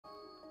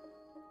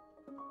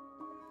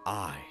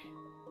I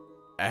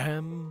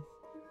am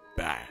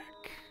back.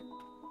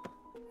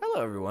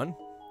 Hello, everyone.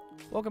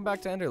 Welcome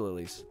back to Ender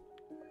Lilies.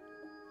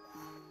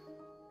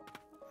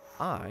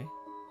 I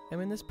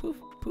am in this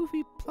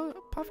poofy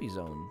puffy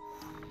zone.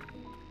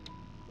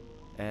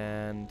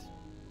 And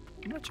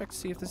I'm gonna check to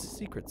see if this is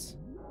secrets.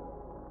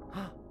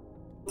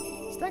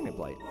 Stagnant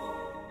blight.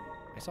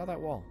 I saw that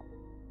wall.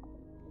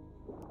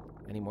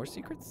 Any more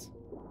secrets?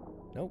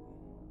 Nope.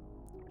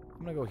 I'm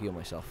gonna go heal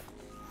myself.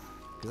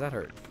 Because that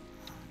hurt.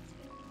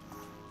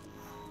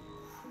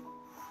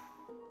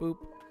 Boop.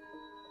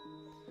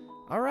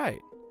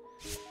 Alright.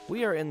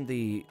 We are in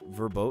the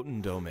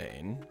verboten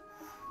domain.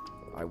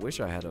 I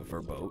wish I had a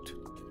verbote.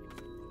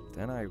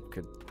 Then I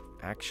could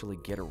actually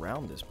get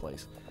around this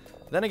place.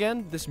 Then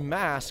again, this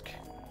mask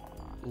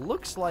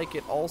looks like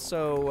it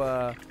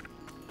also,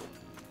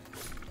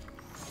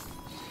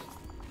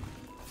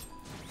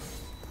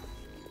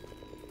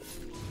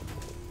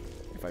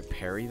 if I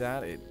parry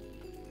that, it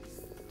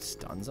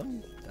stuns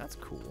him? That's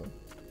cool.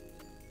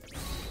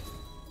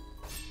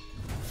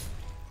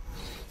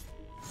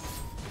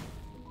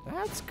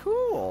 That's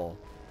cool.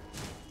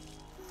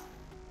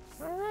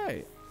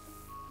 Alright.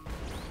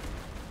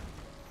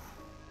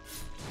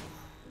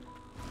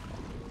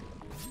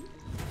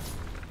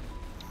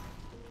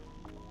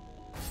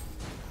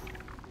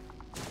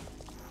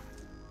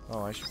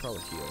 Oh, I should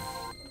probably heal.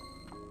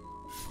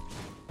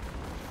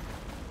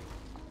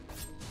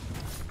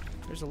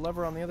 There's a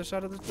lever on the other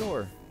side of the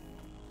door.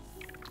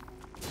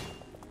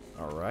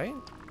 Alright.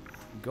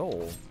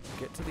 Goal.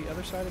 Get to the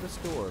other side of this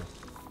door.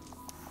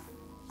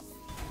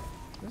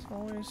 Does this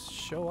always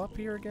show up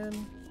here again?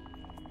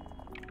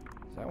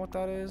 Is that what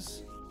that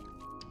is?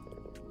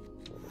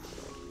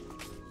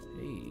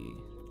 Hey.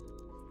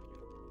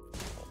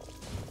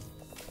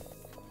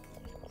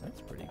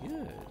 That's pretty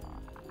good.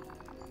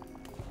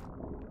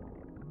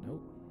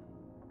 Nope.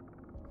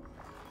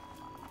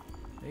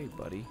 Hey,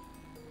 buddy.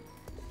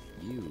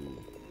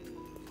 You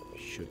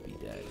should be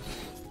dead.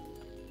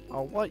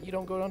 Oh, what? You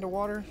don't go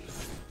underwater?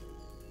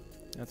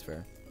 That's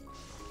fair.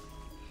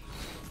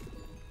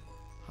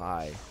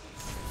 Hi.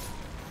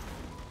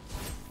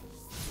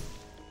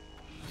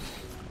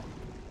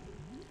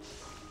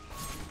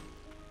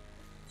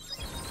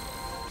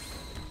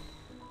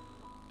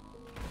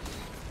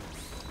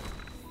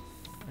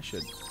 I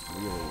should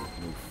really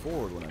move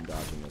forward when I'm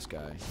dodging this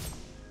guy.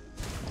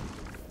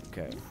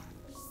 Okay.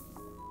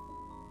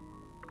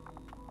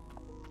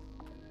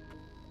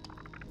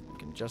 I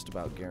can just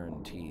about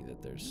guarantee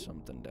that there's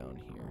something down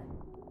here.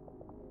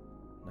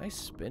 Nice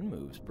spin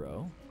moves,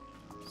 bro.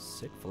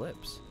 Sick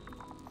flips.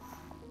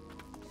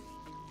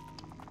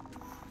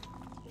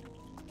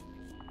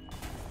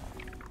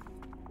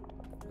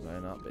 Have I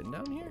not been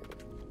down here?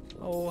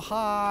 Oh,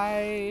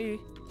 hi!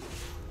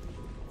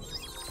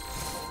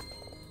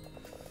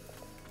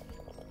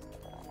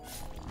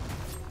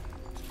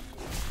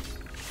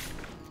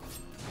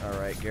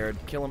 Alright, Garrett,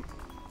 kill him.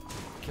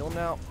 Kill him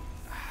now.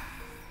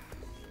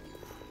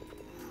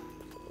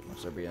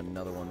 Must there be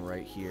another one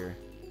right here?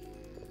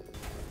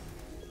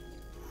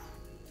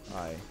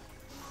 Hi.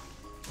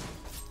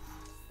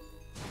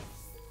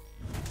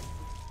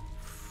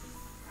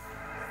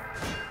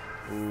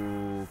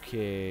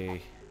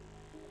 Okay.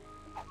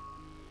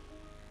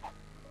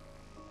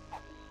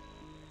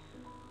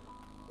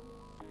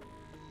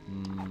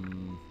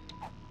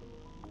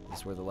 Is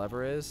this where the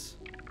lever is?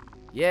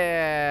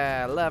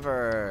 Yeah,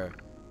 lever.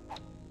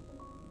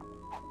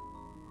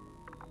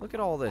 Look at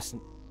all this.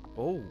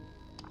 Oh.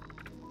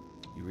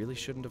 You really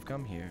shouldn't have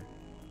come here.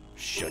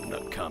 Shouldn't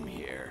have come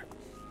here.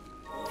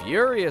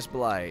 Furious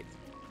Blight.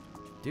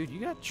 Dude,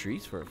 you got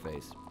trees for a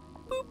face.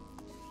 Boop.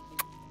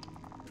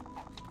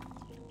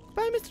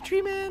 Bye, Mr.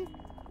 Tree Man.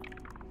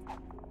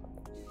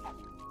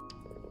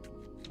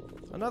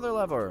 Another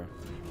lever.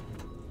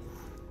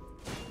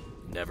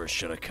 Never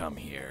should have come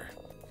here.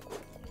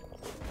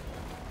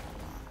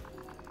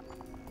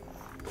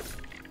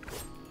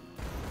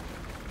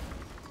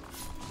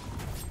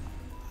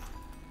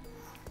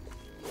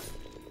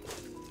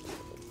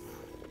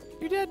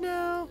 You're dead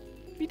now.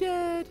 Be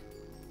dead.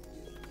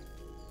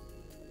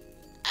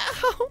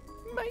 Ow,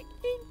 my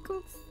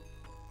ankles.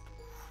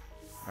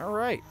 All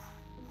right.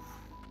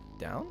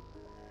 Down?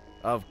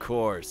 Of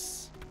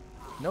course.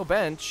 No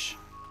bench.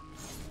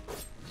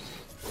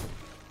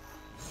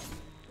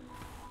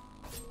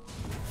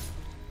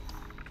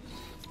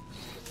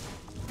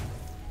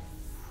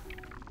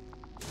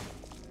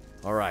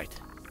 All right.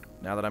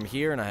 Now that I'm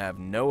here and I have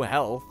no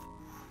health,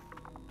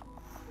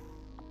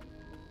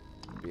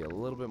 I'll be a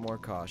little bit more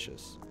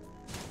cautious.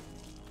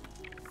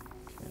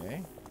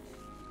 Okay.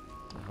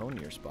 Hone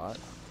your spot.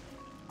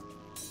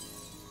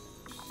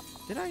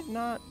 Did I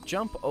not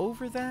jump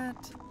over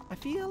that? I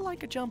feel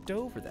like I jumped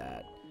over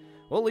that.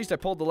 Well, at least I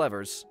pulled the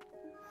levers.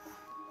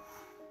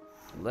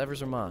 The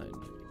levers are mine.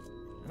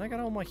 And I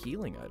got all my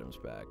healing items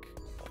back.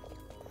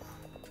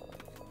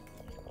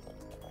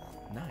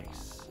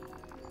 Nice.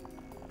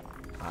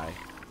 Hi.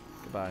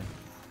 Goodbye.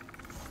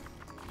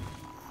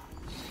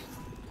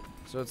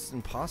 So it's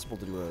impossible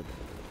to do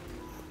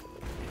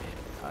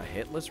a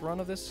hitless run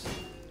of this?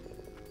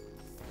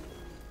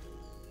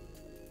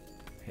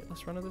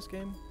 Hitless run of this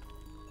game?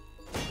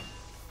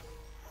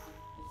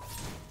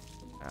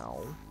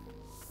 Ow.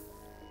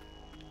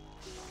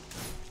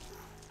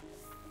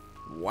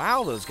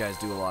 Wow, those guys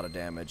do a lot of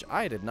damage.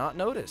 I did not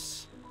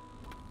notice.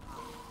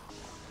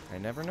 I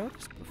never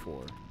noticed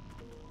before.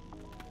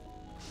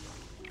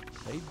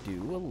 They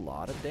do a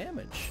lot of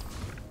damage.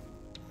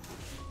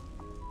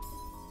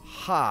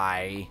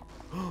 Hi.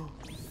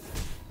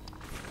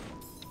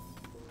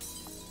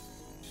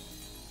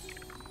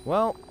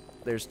 Well,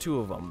 there's two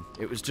of them.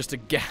 It was just a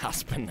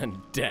gasp and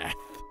then death.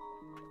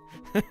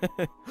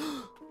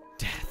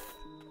 Death.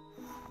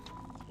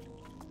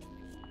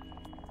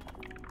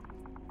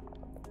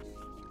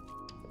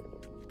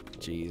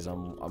 Jeez,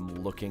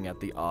 I'm looking at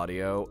the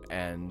audio,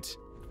 and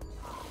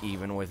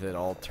even with it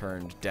all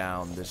turned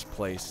down, this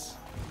place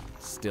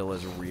still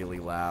is really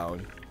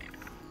loud.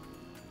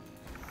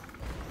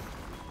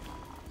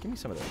 Give me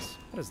some of this.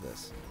 What is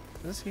this?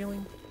 Is this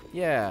healing?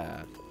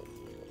 Yeah.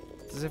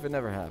 It's as if it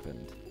never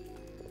happened.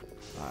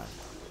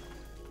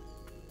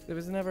 It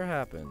was never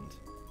happened.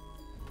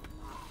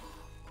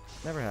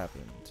 Never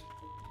happened.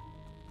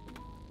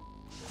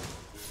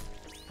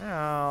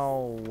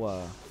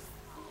 Ow.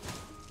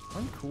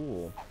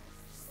 Uncool.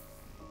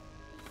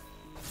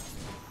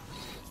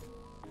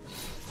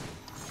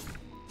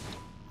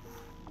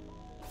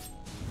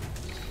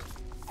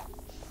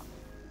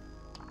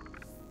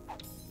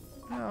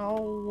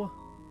 Ow.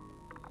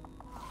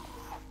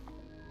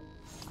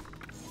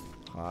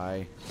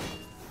 Hi.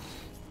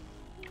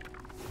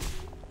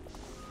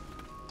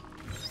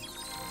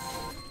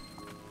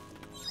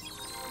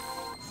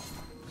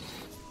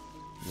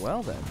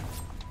 Well then.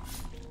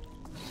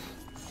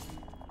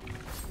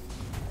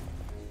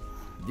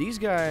 These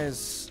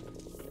guys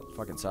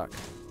fucking suck.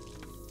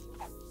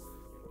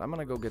 I'm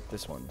gonna go get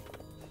this one.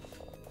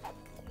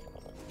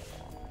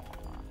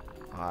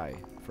 Hi,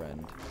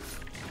 friend.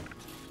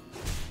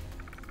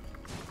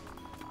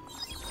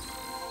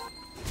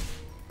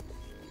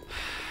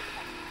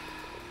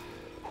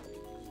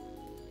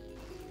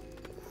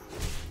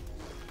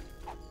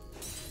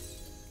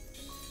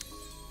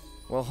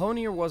 Well,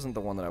 Honier wasn't the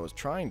one that I was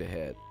trying to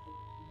hit.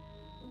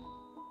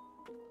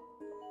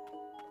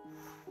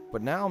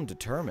 But now I'm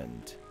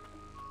determined.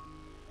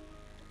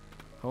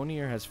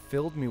 Honier has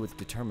filled me with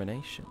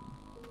determination.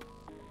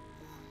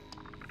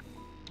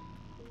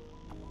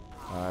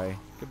 Hi,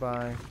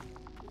 goodbye.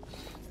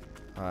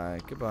 Hi,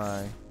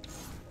 goodbye.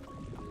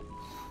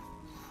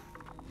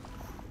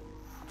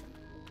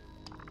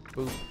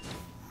 Boop.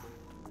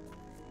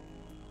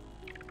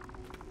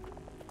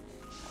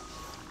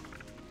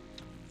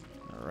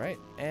 Alright,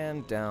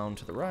 and down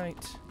to the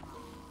right.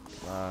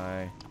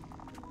 Bye.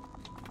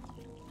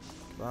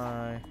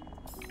 Bye.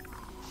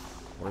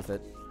 Worth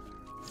it.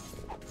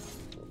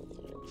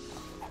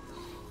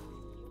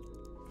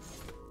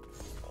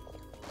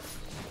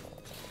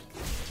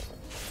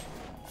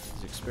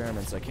 These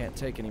experiments I can't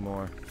take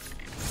anymore.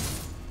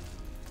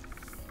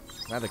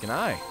 Neither can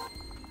I.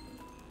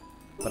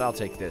 But I'll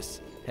take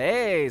this.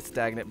 Hey,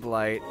 Stagnant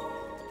Blight.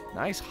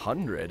 Nice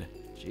 100.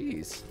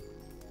 Jeez.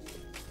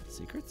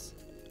 Secrets?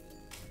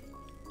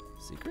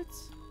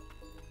 Secrets?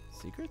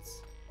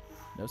 Secrets?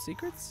 No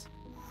secrets?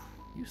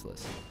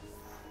 Useless.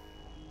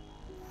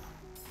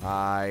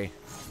 Hi.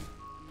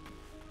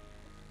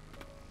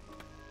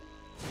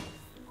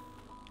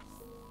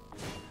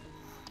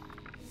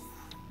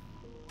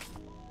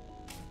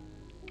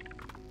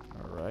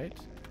 Alright.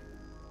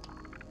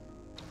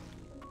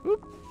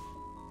 Whoop.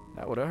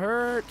 That would have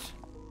hurt.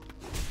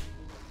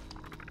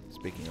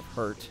 Speaking of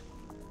hurt.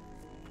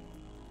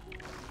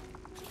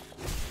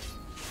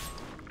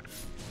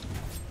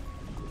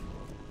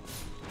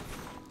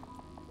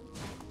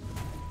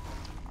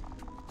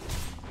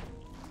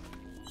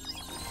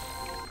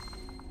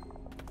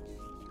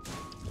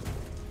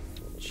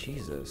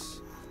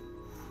 Jesus.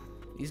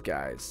 These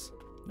guys.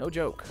 No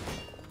joke.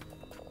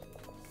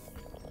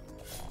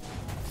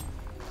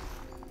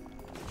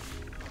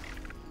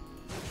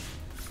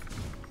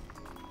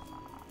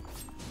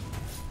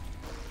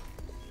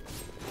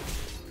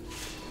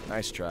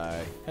 Nice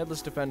try.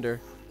 Headless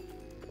Defender.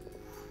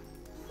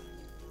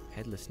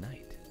 Headless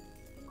Knight.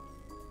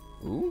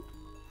 Ooh.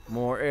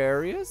 More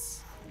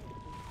areas?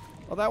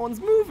 Oh, that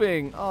one's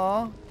moving.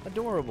 Aw.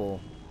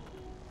 Adorable.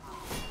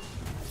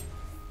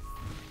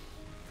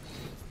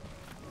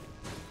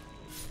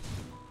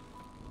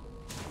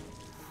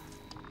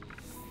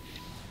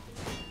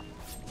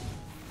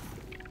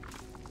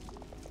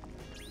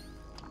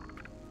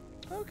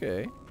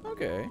 Okay,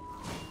 okay,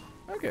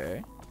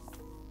 okay.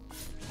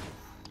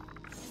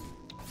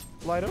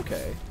 Blight,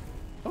 okay.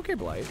 Okay,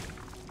 Blight.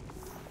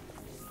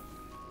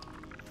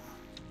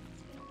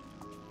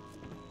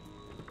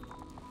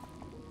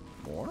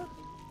 More?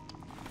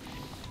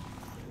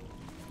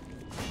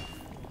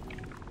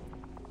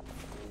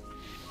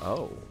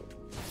 Oh.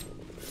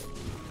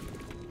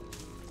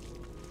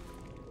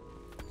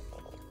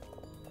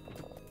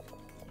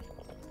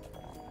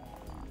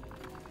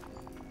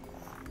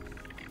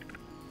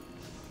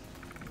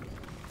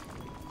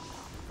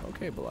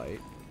 Okay, Blight.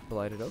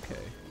 Blighted, okay.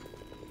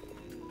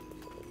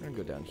 We're gonna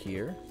go down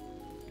here.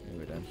 We're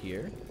gonna go down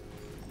here.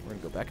 We're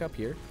gonna go back up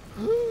here.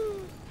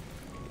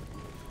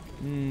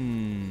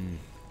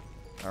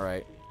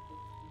 Alright.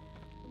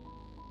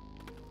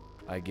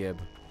 I gib.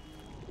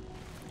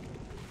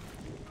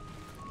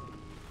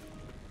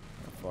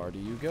 How far do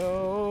you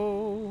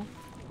go?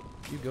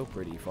 You go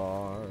pretty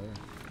far.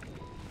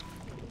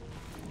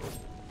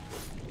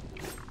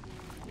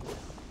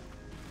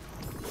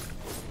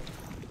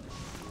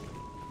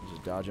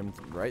 Just dodge him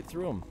right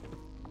through him.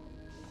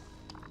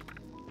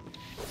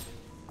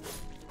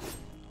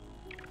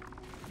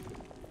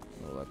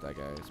 We'll let that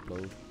guy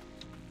explode.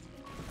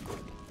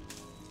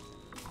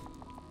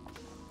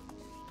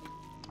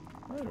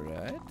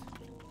 Alright.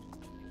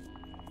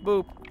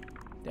 Boop.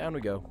 Down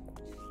we go.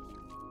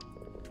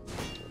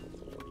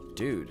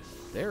 Dude,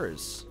 there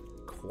is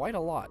quite a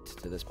lot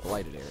to this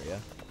blighted area.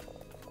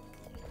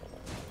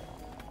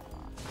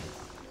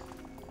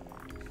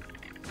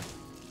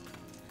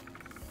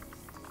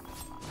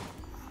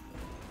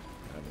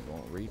 And we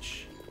won't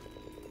reach.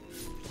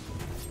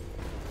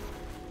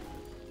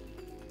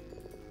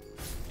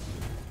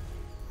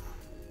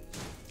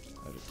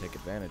 I have to take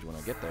advantage when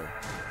I get there.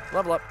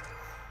 Level up.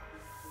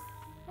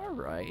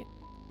 Alright.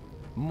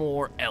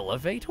 More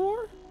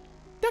elevator?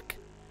 Duck.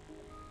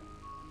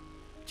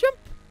 Jump.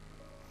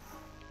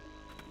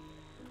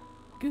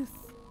 Goose.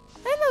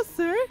 Hello,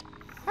 sir.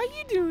 How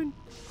you doing?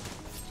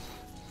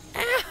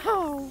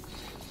 Ow!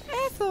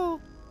 Asshole!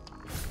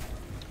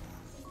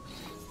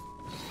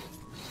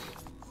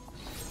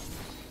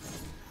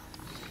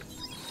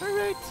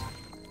 Alright.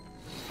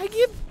 I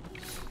give.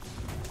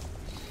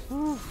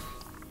 Oof.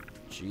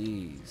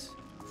 Jeez.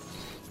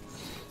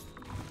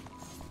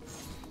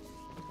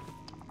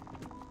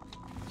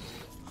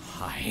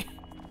 Hi.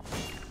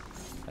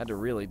 Had to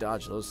really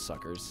dodge those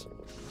suckers.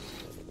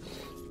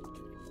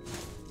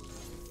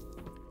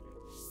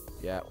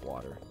 Yeah,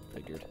 water.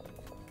 Figured.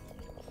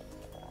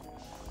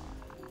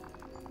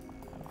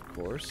 Of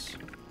course.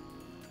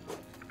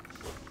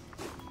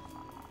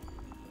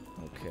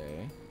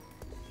 Okay.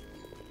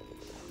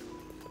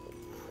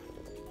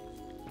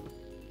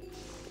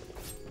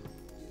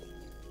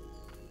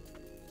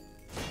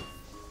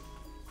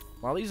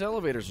 Wow, these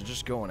elevators are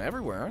just going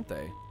everywhere, aren't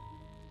they?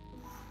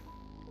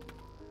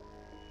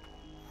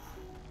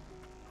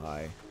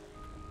 Hi.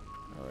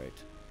 Alright.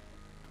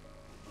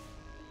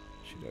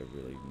 Should I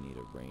really need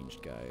a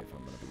ranged guy if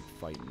I'm gonna be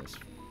fighting this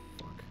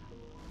fuck?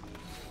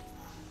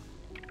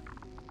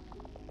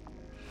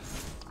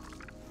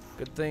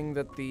 Good thing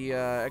that the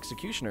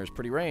executioner is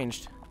pretty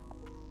ranged.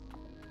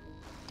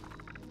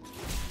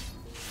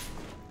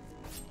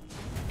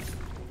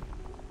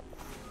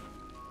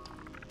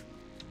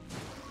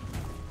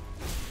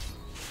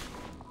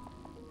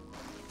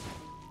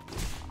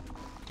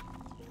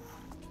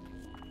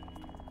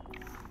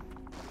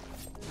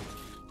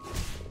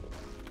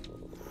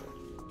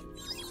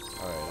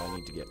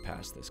 To get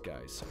past this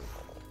guy, so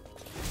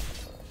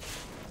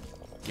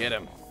get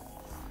him.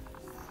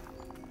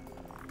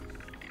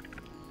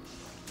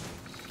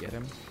 Get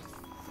him.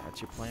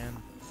 That's your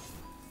plan.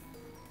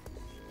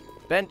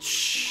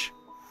 Bench.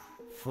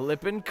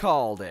 Flippin'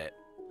 called it.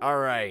 All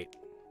right.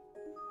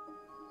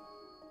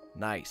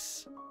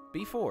 Nice.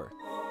 Before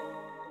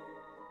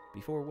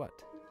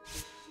what?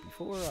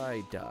 Before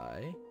I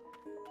die,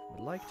 I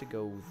would like to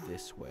go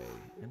this way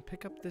and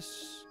pick up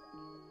this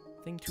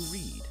thing to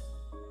read.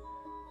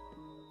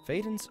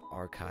 Phaeton's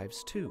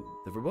Archives 2,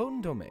 the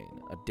Verboten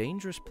Domain, a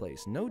dangerous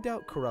place, no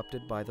doubt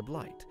corrupted by the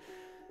Blight,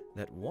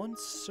 that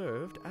once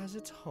served as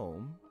its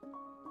home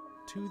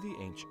to the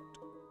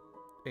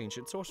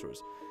ancient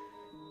sorcerers,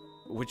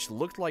 which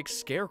looked like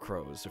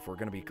scarecrows, if we're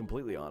going to be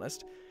completely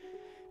honest.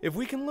 If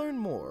we can learn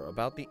more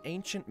about the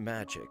ancient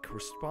magic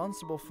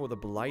responsible for the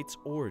Blight's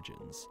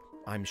origins,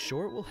 I'm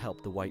sure it will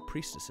help the White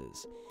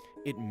Priestesses.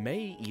 It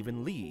may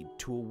even lead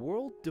to a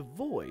world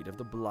devoid of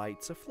the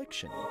Blight's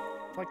affliction,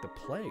 like the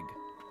plague.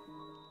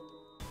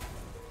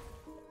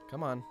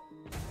 Come on.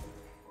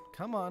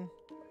 Come on.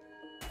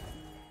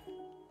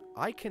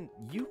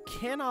 You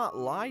cannot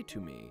lie to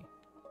me.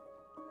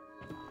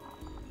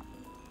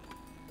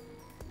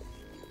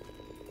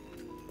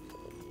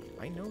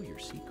 I know your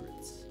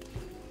secrets.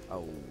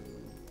 Oh,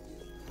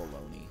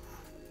 baloney.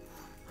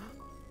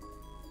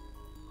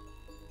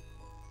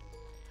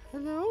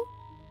 Hello?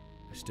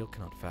 I still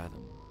cannot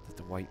fathom that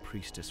the White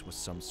Priestess was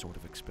some sort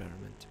of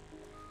experiment.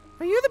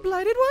 Are you the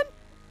blighted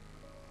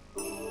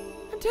one?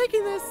 I'm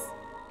taking this.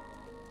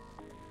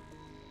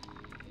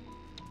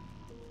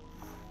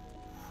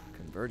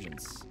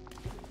 Convergence.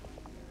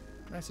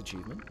 Nice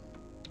achievement.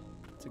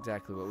 That's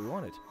exactly what we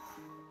wanted.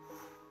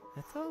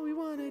 That's all we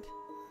wanted.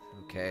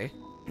 Okay.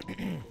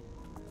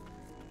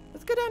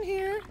 Let's go down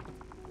here.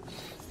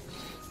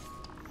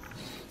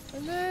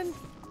 And then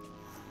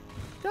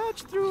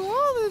dodge through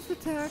all his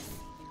attacks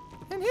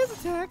and his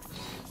attacks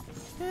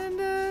and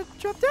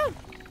drop down.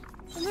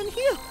 And then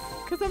heal,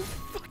 because I'm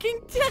fucking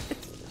dead.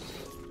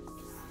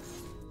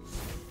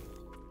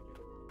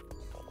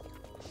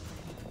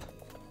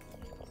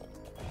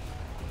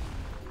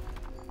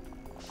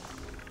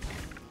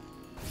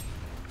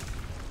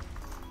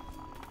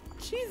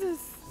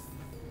 Jesus.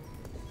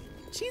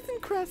 Cheese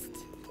and crust.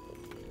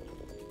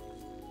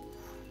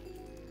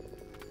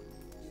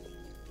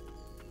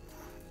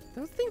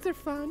 Those things are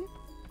fun.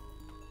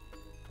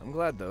 I'm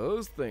glad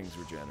those things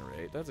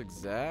regenerate. That's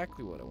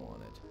exactly what I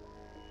wanted.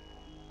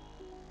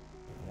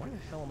 Why the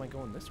hell am I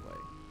going this way?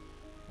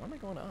 Why am I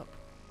going up?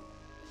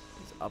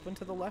 Is up and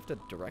to the left a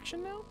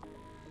direction now?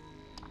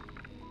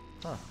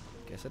 Huh.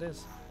 Guess it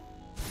is.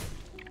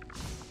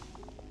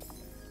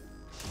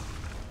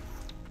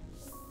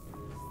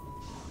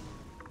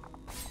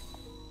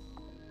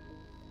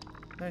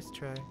 Nice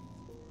try.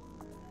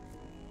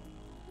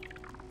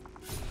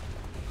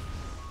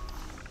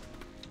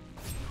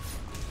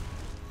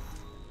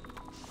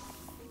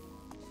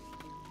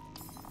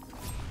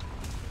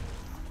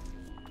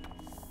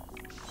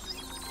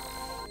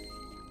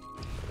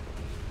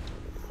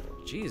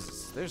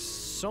 Jesus, there's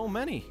so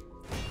many.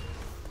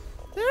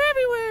 They're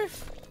everywhere.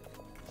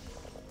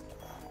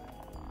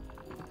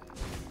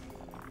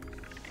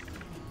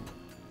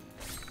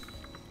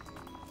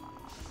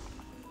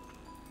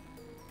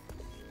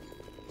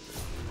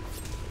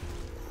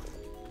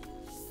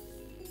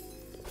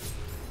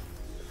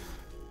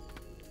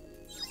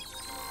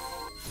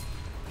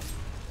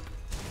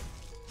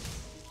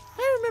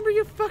 I remember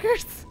you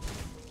fuckers.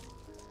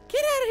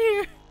 Get out of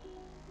here.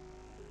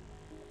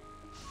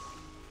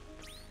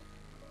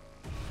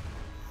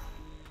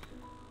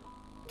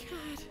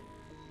 God.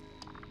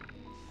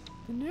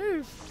 The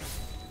nerve.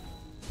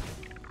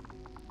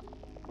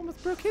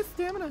 Almost broke his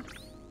stamina.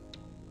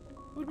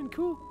 Would've been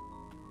cool.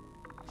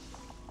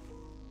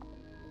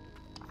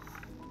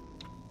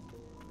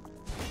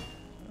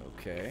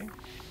 Okay.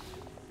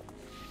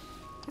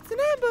 It's an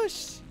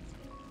ambush.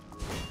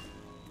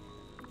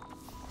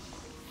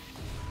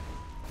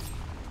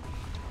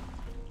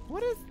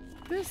 What is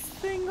this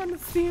thing on the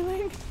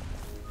ceiling?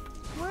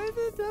 Why is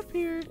it up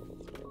here?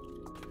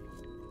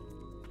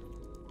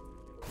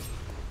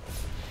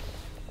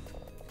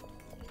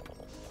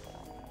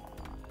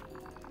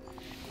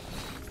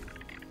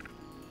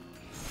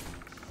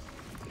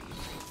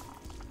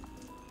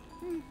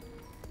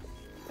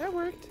 That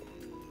worked.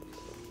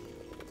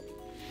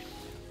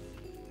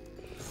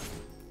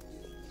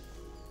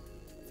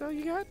 That's all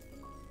you got?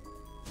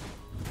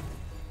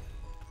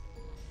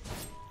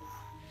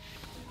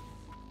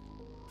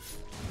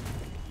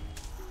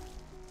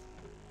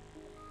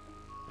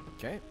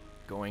 Okay,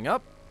 going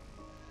up.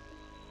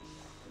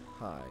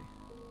 High.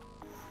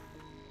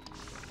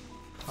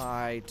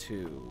 High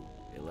to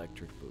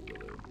Electric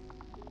Boogaloo.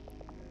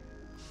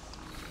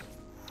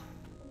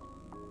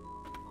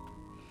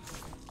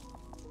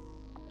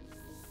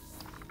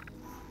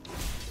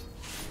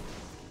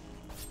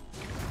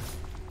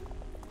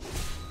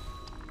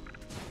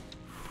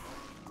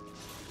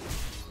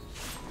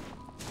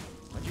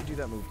 Why'd you do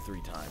that move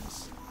 3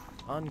 times?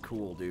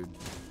 Uncool, dude.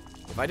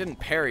 If I didn't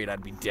parry it,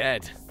 I'd be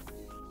dead.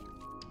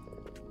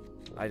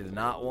 I did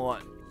not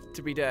want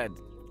to be dead.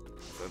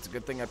 So it's a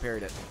good thing I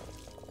parried it.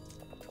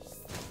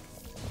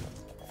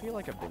 I feel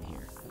like I've been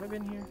here. Have I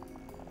been here?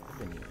 I've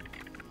been here.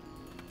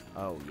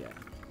 Oh, yeah.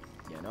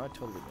 Yeah, no, I've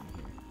totally been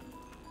here.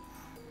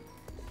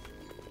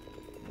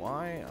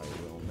 Why? I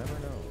will never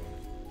know.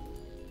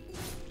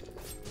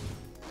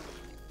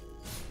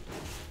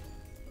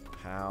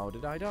 How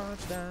did I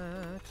dodge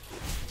that?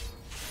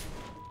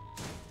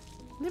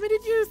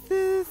 Limited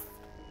uses.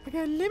 I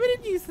got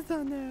limited uses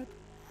on that.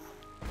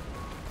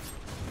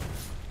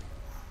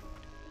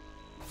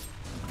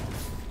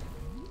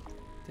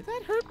 Did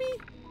that hurt me?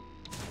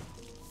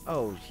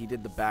 Oh, he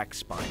did the back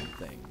spine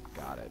thing.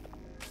 Got it.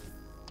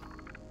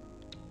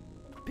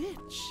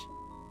 Bitch.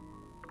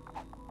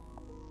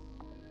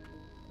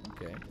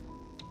 Okay.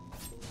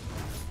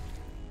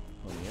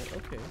 Oh, yeah,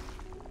 okay.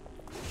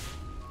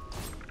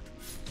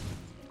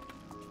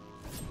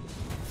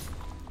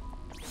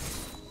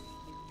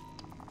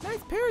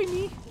 Nice parry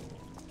me.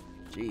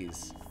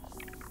 Jeez.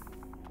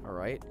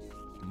 Alright.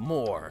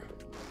 More.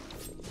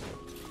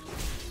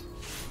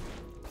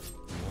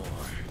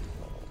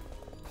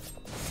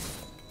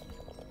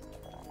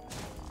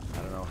 I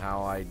don't know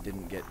how I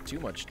didn't get too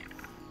much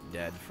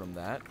dead from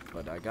that,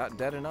 but I got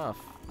dead enough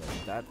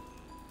that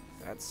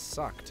that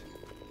sucked.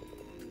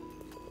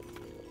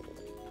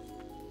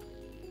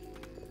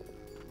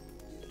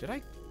 Did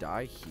I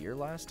die here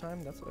last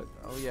time? That's what.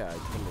 Oh yeah, I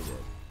totally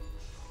did.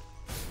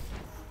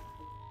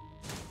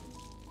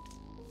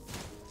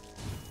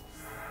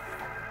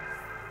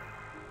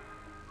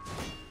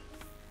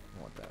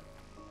 I want that.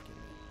 Give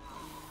me.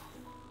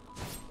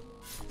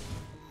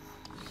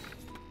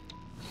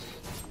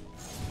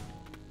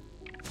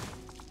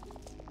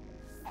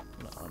 I'm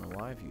gonna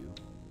unalive you.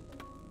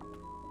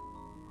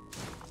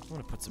 I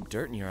want to put some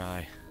dirt in your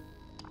eye.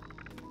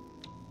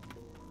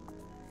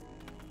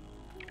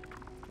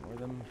 Or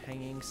them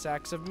hanging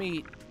sacks of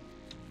meat.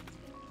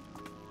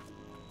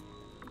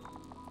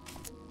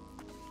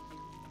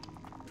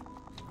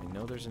 I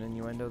know there's an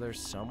innuendo there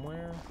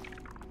somewhere.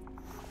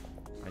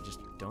 I just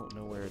don't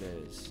know where it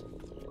is.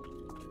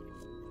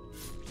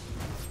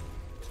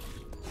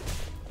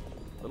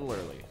 A little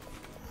early.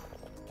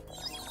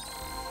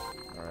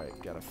 Alright.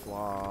 Gotta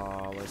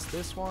flawless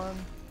this one.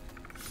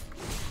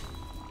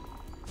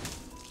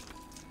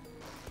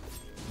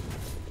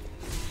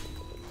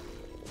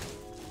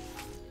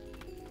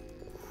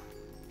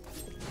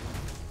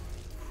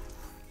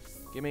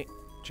 Gimme.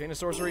 Chain of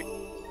sorcery.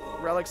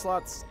 Relic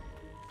slots.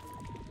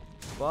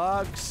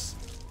 Bugs.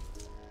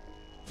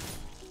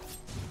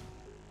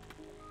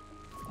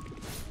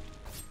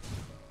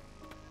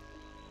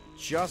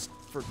 Just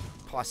for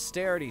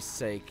posterity's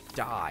sake,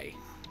 die.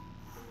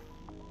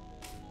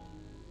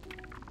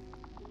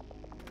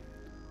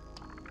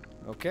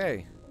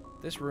 Okay.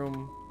 This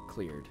room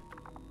cleared.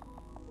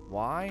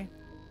 Why?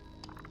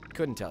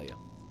 Couldn't tell you.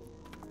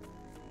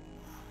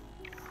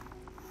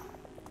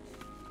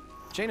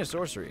 Chain of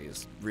Sorcery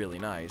is really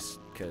nice,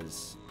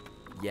 because,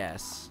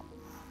 yes,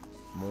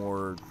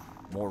 more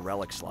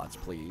relic slots,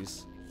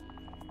 please.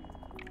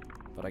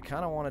 But I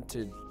kind of wanted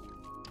to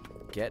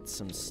get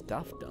some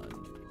stuff done,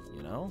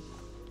 you know?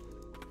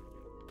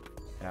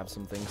 Have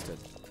some things to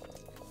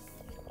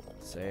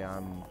say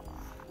I'm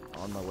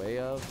on the way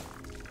of.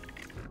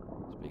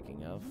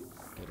 Speaking of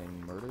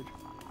getting murdered.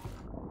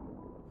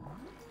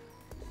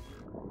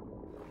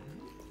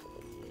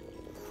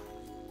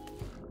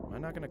 Am I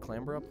not going to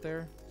clamber up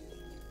there?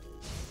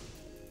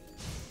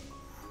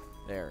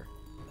 There.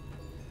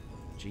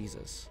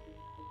 Jesus.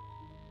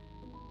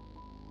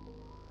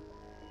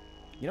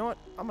 You know what?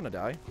 I'm gonna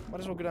die. Might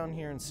as well go down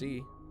here and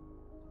see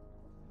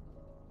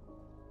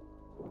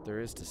what there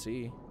is to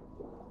see.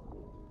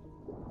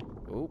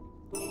 Oh.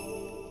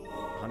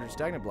 100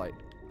 Stagnant Blight.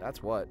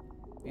 That's what.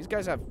 These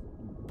guys have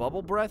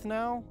bubble breath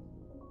now?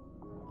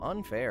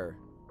 Unfair.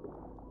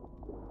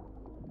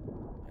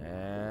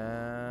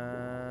 And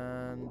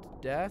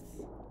death.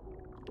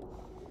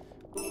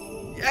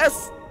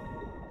 Yes!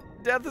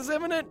 Death is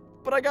imminent,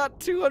 but I got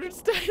 200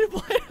 Stagnant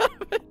Blight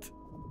out of it.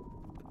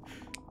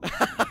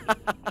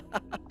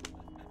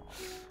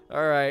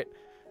 Alright.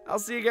 I'll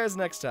see you guys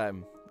next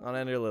time on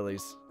Ender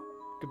Lilies.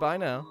 Goodbye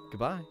now.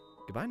 Goodbye.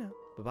 Goodbye now.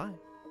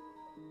 Bye-bye.